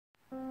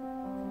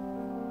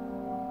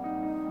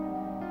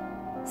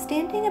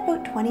Standing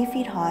about 20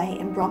 feet high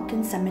in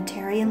Brompton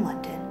Cemetery in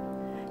London,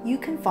 you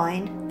can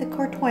find the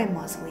Courtoy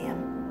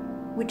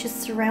Mausoleum, which is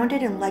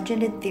surrounded in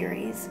legend and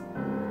theories.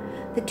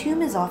 The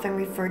tomb is often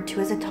referred to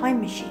as a time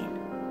machine.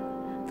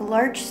 The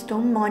large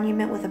stone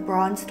monument with a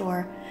bronze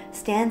door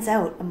stands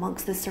out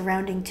amongst the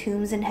surrounding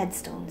tombs and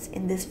headstones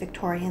in this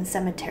Victorian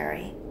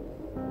cemetery.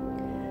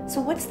 So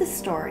what's the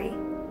story?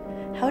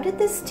 How did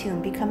this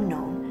tomb become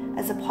known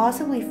as a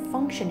possibly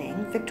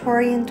functioning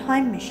Victorian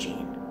time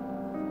machine?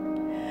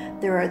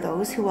 There are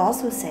those who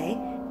also say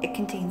it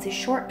contains a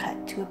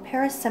shortcut to a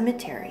Paris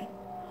cemetery,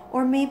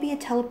 or maybe a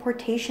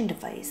teleportation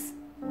device.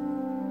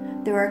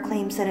 There are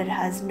claims that it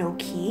has no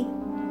key,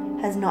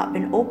 has not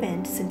been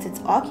opened since its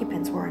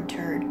occupants were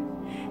interred,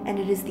 and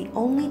it is the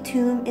only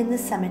tomb in the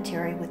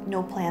cemetery with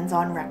no plans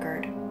on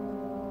record.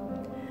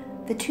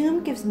 The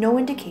tomb gives no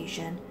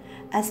indication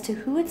as to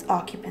who its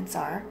occupants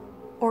are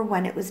or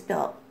when it was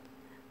built,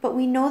 but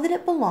we know that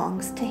it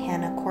belongs to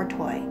Hannah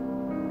Courtoy.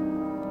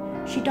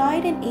 She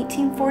died in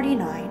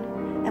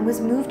 1849 and was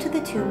moved to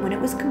the tomb when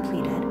it was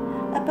completed,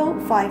 about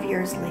 5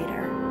 years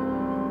later.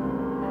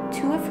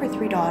 2 of her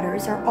 3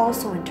 daughters are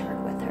also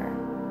interred with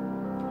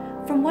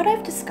her. From what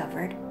I've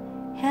discovered,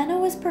 Hannah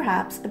was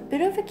perhaps a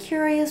bit of a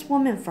curious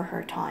woman for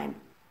her time.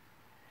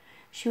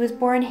 She was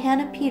born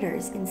Hannah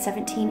Peters in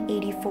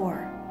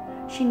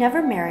 1784. She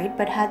never married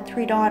but had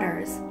 3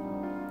 daughters.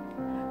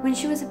 When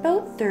she was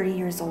about 30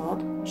 years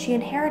old, she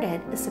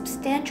inherited a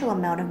substantial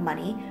amount of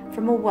money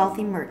from a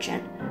wealthy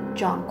merchant,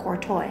 John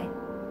Courtoy.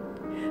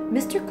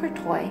 Mr.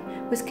 Courtoy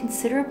was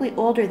considerably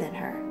older than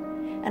her,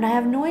 and I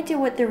have no idea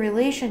what their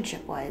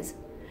relationship was,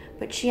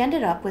 but she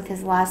ended up with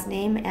his last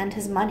name and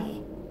his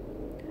money.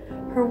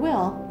 Her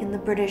will in the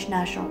British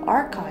National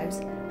Archives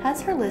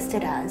has her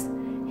listed as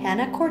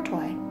Hannah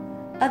Courtoy,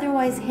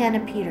 otherwise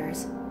Hannah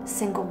Peters,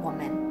 single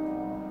woman.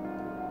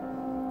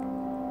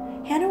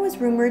 Hannah was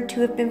rumored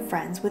to have been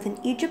friends with an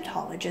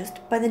Egyptologist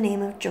by the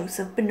name of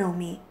Joseph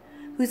Bonomi,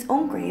 whose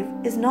own grave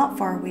is not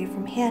far away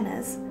from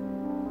Hannah's.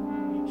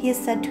 He is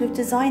said to have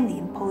designed the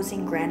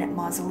imposing granite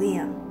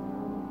mausoleum.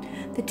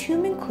 The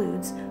tomb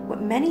includes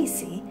what many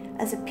see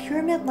as a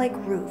pyramid-like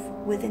roof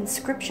with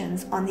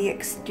inscriptions on the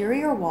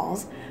exterior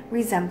walls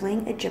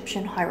resembling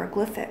Egyptian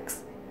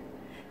hieroglyphics.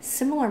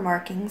 Similar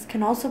markings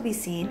can also be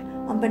seen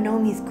on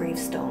Bonomi's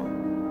gravestone.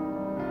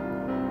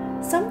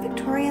 Some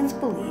Victorians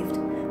believed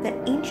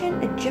that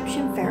ancient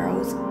Egyptian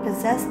pharaohs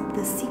possessed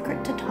the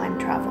secret to time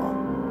travel.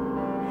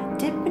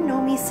 Did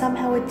Bonomi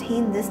somehow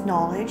attain this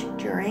knowledge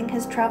during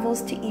his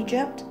travels to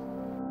Egypt?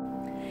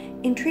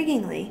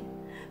 Intriguingly,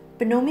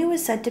 Bonomi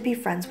was said to be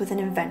friends with an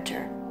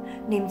inventor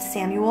named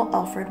Samuel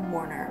Alfred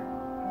Warner.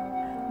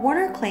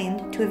 Warner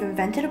claimed to have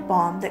invented a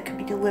bomb that could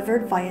be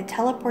delivered via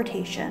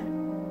teleportation.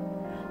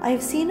 I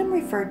have seen him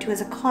referred to as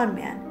a con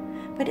man,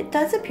 but it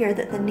does appear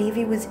that the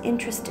Navy was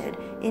interested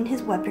in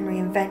his weaponry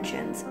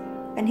inventions,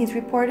 and he's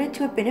reported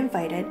to have been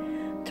invited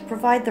to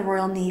provide the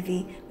Royal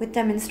Navy with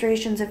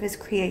demonstrations of his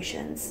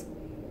creations.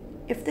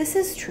 If this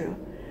is true,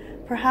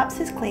 perhaps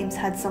his claims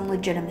had some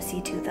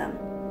legitimacy to them.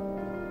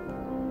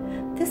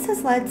 This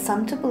has led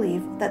some to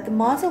believe that the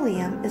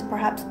mausoleum is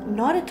perhaps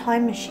not a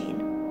time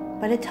machine,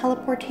 but a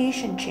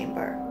teleportation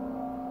chamber.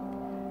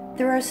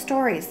 There are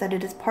stories that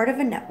it is part of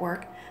a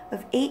network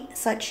of 8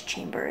 such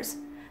chambers,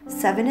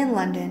 7 in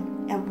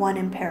London and 1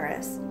 in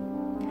Paris.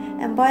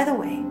 And by the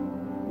way,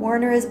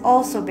 Warner is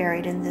also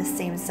buried in this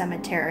same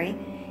cemetery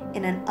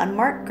in an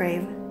unmarked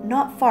grave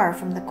not far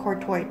from the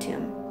Courtoy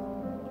Tomb.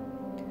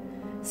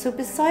 So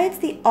besides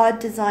the odd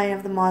design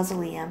of the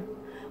mausoleum,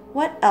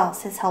 what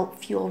else has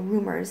helped fuel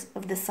rumors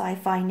of the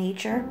sci-fi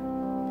nature?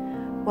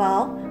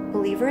 Well,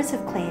 believers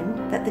have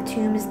claimed that the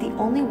tomb is the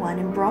only one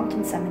in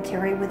Brompton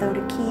Cemetery without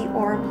a key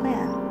or a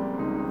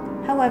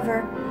plan.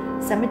 However,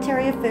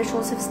 cemetery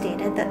officials have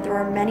stated that there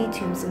are many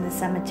tombs in the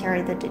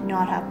cemetery that did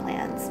not have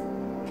plans,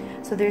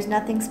 so there's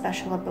nothing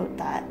special about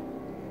that.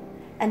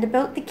 And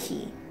about the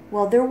key,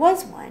 well, there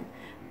was one,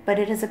 but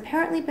it has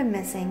apparently been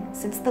missing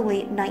since the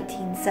late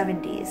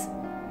 1970s.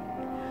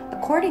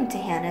 According to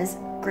Hannah's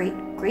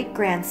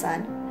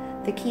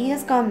great-great-grandson, the key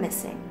has gone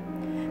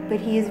missing,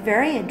 but he is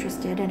very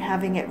interested in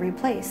having it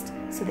replaced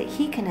so that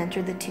he can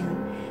enter the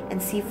tomb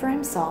and see for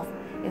himself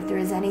if there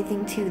is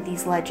anything to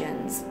these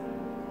legends.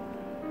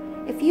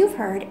 If you've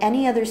heard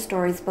any other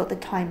stories about the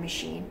time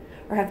machine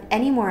or have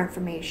any more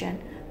information,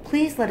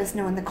 please let us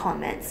know in the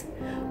comments.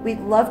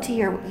 We'd love to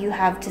hear what you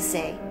have to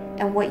say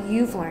and what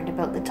you've learned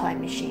about the time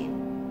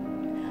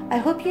machine. I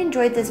hope you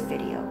enjoyed this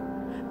video.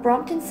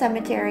 Brompton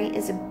Cemetery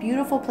is a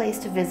beautiful place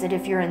to visit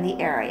if you're in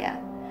the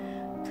area.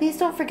 Please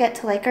don't forget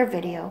to like our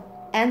video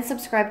and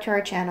subscribe to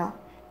our channel,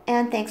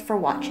 and thanks for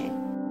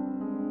watching.